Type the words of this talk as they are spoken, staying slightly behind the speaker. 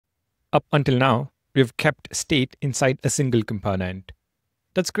Up until now, we've kept state inside a single component.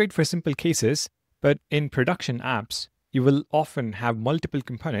 That's great for simple cases, but in production apps, you will often have multiple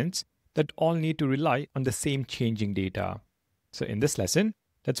components that all need to rely on the same changing data. So in this lesson,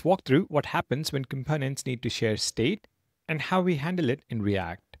 let's walk through what happens when components need to share state and how we handle it in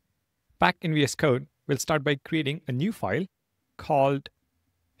React. Back in VS Code, we'll start by creating a new file called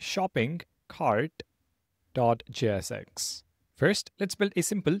shoppingcart.jsx. First, let's build a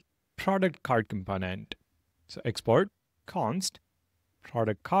simple product cart component. So export const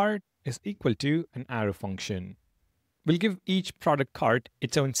product cart is equal to an arrow function. We'll give each product cart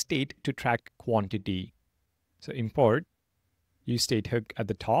its own state to track quantity. So import useState hook at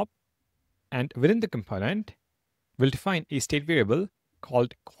the top, and within the component, we'll define a state variable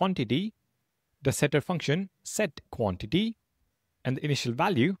called quantity, the setter function set quantity, and the initial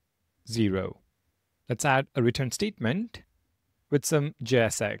value 0. Let's add a return statement with some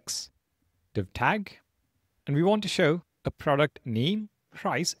JSX div tag, and we want to show a product name,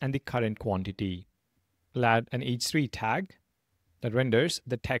 price, and the current quantity. We'll add an h3 tag that renders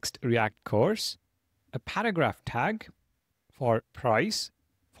the text React course, a paragraph tag for price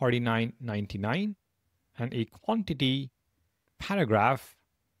 $49.99, and a quantity paragraph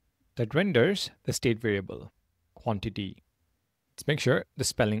that renders the state variable quantity. Let's make sure the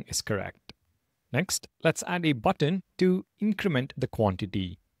spelling is correct. Next, let's add a button to increment the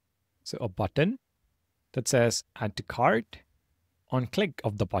quantity. So a button that says add to cart. On click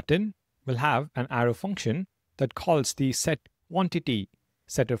of the button, we'll have an arrow function that calls the set quantity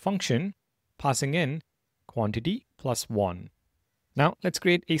setter function, passing in quantity plus 1. Now let's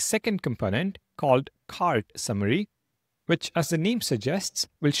create a second component called cart summary, which, as the name suggests,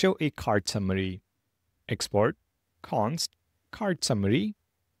 will show a cart summary. Export const cart summary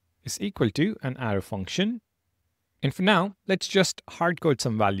is equal to an arrow function. And for now, let's just hardcode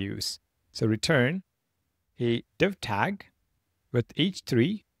some values. So return a div tag with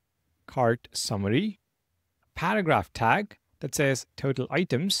h3 cart summary, paragraph tag that says total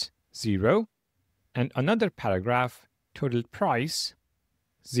items 0, and another paragraph total price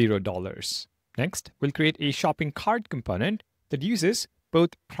 $0. Next, we'll create a shopping cart component that uses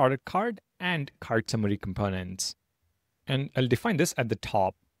both product cart and cart summary components. And I'll define this at the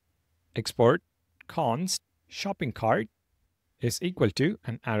top. Export const shopping cart is equal to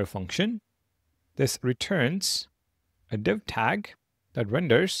an arrow function. This returns a div tag that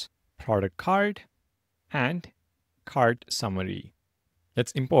renders product cart and cart summary.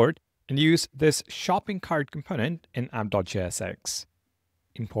 Let's import and use this shopping cart component in app.jsx.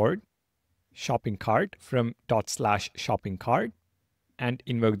 Import shopping cart from /shopping cart and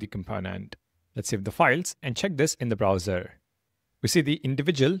invoke the component. Let's save the files and check this in the browser. We see the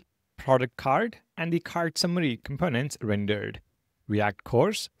individual product cart and the cart summary components rendered. React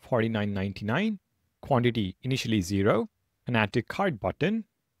course $49.99, quantity initially 0, an add to cart button,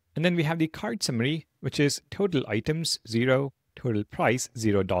 and then we have the cart summary, which is total items 0, total price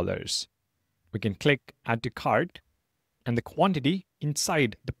 $0. We can click add to cart, and the quantity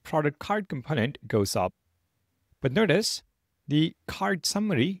inside the product cart component goes up. But notice the cart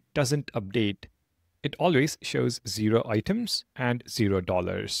summary doesn't update. It always shows 0 items and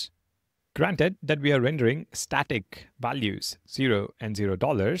 $0. Granted that we are rendering static values 0 and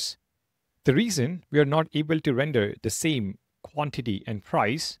 $0, the reason we are not able to render the same quantity and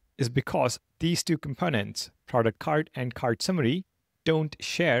price is because these two components, product cart and cart summary, don't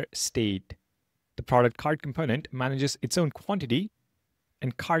share state. The product cart component manages its own quantity,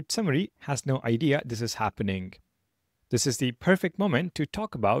 and cart summary has no idea this is happening. This is the perfect moment to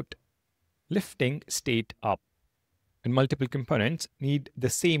talk about lifting state up. When multiple components need the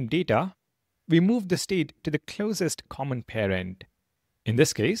same data, we move the state to the closest common parent. In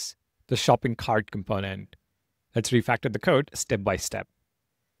this case, the shopping cart component. Let's refactor the code step by step.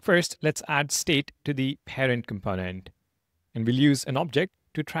 First, let's add state to the parent component, and we'll use an object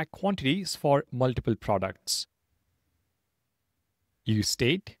to track quantities for multiple products. Use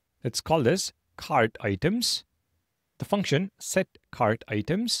state, let's call this cart items, the function set cart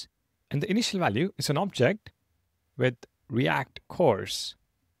items, and the initial value is an object with React course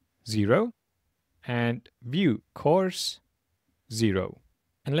 0 and view course 0.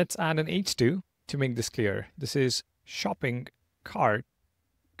 And let's add an h2 to make this clear. This is shopping cart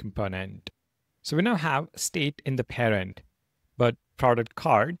component. So we now have state in the parent, but product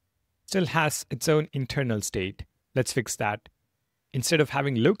cart still has its own internal state. Let's fix that. Instead of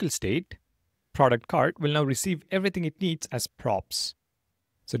having local state, product cart will now receive everything it needs as props.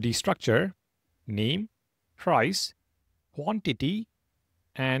 So destructure, name, price, quantity,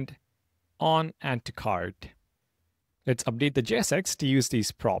 and on add to cart. Let's update the JSX to use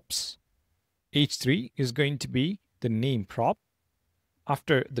these props. H3 is going to be the name prop.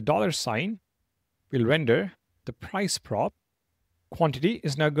 After the $sign, we'll render the price prop. Quantity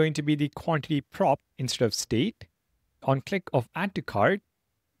is now going to be the quantity prop instead of state. On click of add to cart,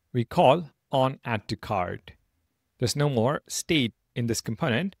 we call on add to cart. There's no more state in this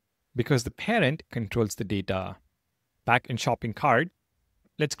component because the parent controls the data. Back in shopping cart,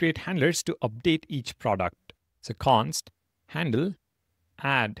 let's create handlers to update each product. So const handle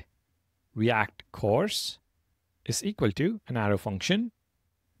add React course is equal to an arrow function.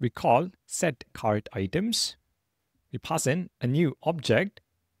 We call set cart items. We pass in a new object,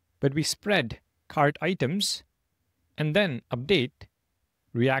 but we spread cart items and then update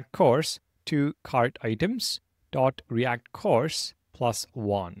React course to cart items dot React course plus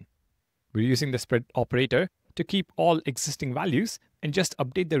 1. We're using the spread operator to keep all existing values and just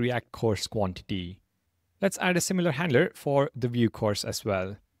update the React course quantity. Let's add a similar handler for the view course as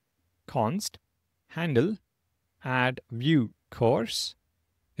well. Const handle add view course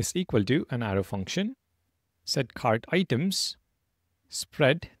is equal to an arrow function. Set cart items,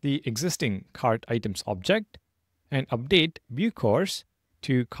 spread the existing cart items object, and update view course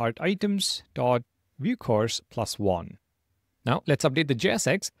to cart items dot view course plus 1. Now let's update the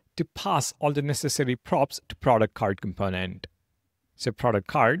JSX to pass all the necessary props to product cart component. So product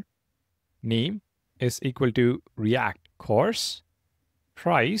cart name is equal to React course,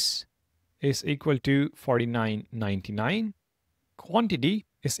 price is equal to $49.99, quantity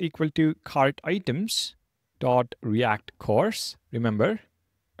is equal to cart items dot React course. Remember,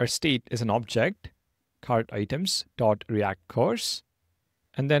 our state is an object, cart items dot React course,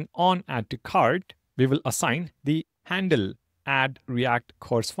 and then on add to cart, we will assign the handle add React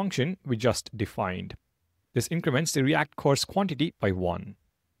course function we just defined. This increments the React course quantity by 1.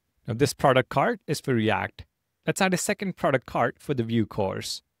 Now this product cart is for React. Let's add a second product cart for the view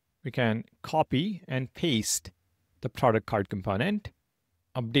course. We can copy and paste the product cart component,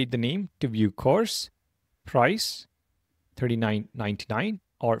 update the name to view course, price $39.99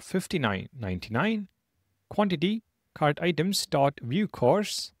 or $59.99, quantity cart items dot view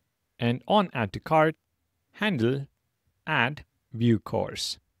course, and on add to cart, handle add view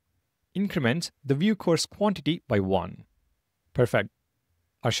course. Increments the view course quantity by 1. Perfect.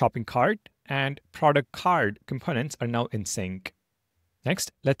 Our shopping cart and product card components are now in sync.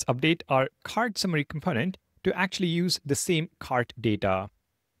 Next, let's update our cart summary component to actually use the same cart data.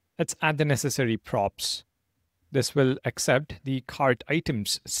 Let's add the necessary props. This will accept the cart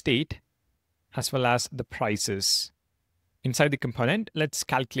items state as well as the prices. Inside the component, let's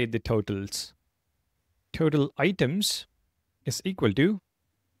calculate the totals. Total items is equal to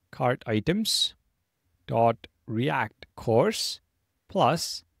cart items dot React course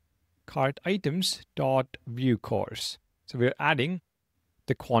plus cart items dot view course. So we're adding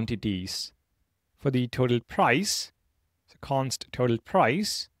the quantities. For the total price, so const total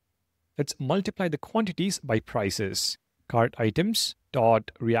price, let's multiply the quantities by prices. Cart items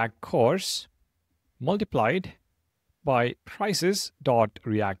dot React course multiplied by prices dot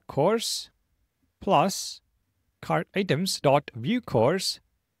React course plus cart items dot view course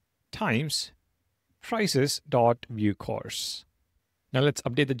times prices dot view course. Now let's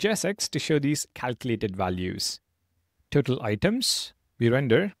update the JSX to show these calculated values. Total items, we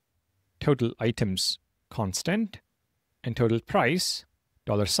render total items constant, and total price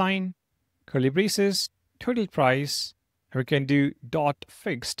 $, curly braces, total price, and we can do dot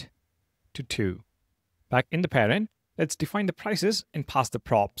fixed to 2. Back in the parent, let's define the prices and pass the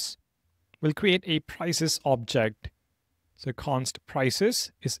props. We'll create a prices object. So const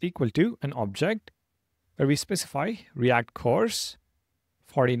prices is equal to an object where we specify React course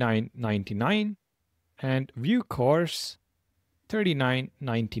 $49.99 and view course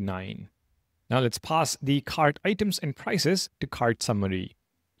 $39.99. Now let's pass the cart items and prices to cart summary.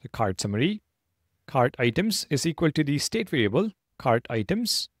 The cart summary, cart items is equal to the state variable cart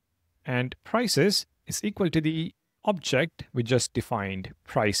items, and prices is equal to the object we just defined,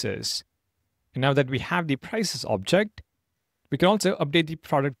 prices. And now that we have the prices object, we can also update the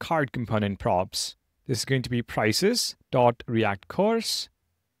product cart component props. This is going to be prices dot React course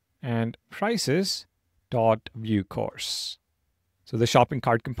and prices dot view course. So the shopping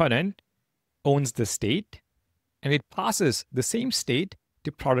cart component owns the state, and it passes the same state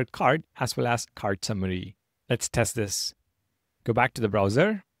to product cart as well as cart summary. Let's test this. Go back to the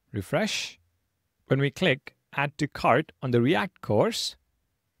browser, refresh. When we click add to cart on the React course,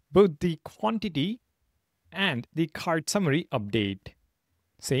 both the quantity and the cart summary update.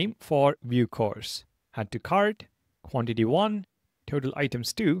 Same for view course. Add to cart, quantity 1, total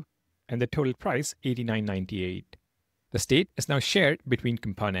items 2, and the total price $89.98. The state is now shared between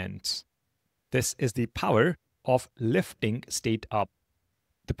components. This is the power of lifting state up.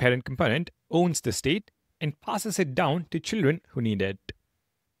 The parent component owns the state and passes it down to children who need it.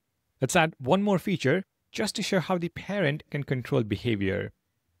 Let's add one more feature just to show how the parent can control behavior.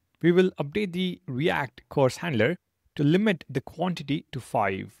 We will update the React course handler to limit the quantity to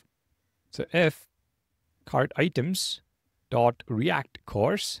 5. So if cart items dot react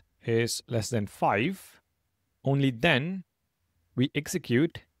course is less than 5, only then we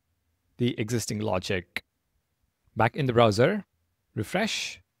execute the existing logic. Back in the browser,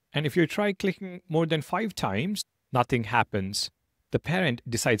 refresh, and if you try clicking more than 5 times, nothing happens. The parent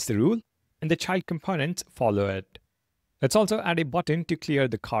decides the rule, and the child components follow it. Let's also add a button to clear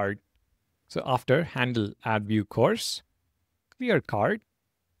the cart. So after handle add view course, clear cart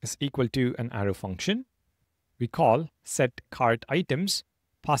is equal to an arrow function. We call set cart items,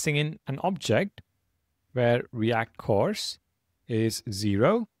 passing in an object where React course is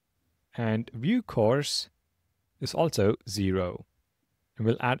 0 and view course is also 0. And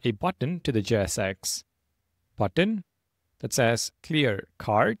we'll add a button to the JSX. Button that says clear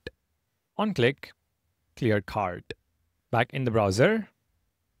cart. On click, clear cart. Back in the browser,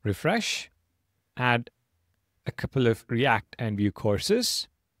 refresh, add a couple of React and view courses.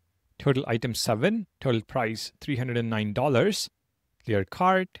 Total item 7, total price $309, clear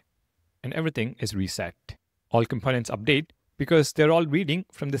cart, and everything is reset. All components update because they're all reading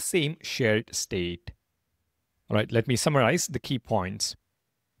from the same shared state. All right, let me summarize the key points.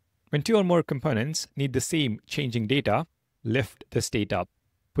 When 2 or more components need the same changing data, lift the state up.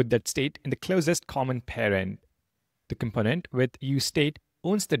 Put that state in the closest common parent. The component with useState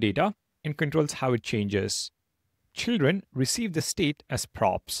owns the data and controls how it changes. Children receive the state as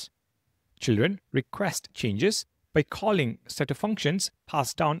props. Children request changes by calling a set of functions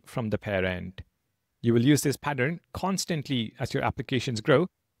passed down from the parent. You will use this pattern constantly as your applications grow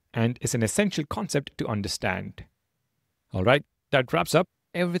and is an essential concept to understand. All right, that wraps up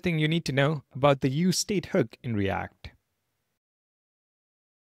everything you need to know about the useState hook in React.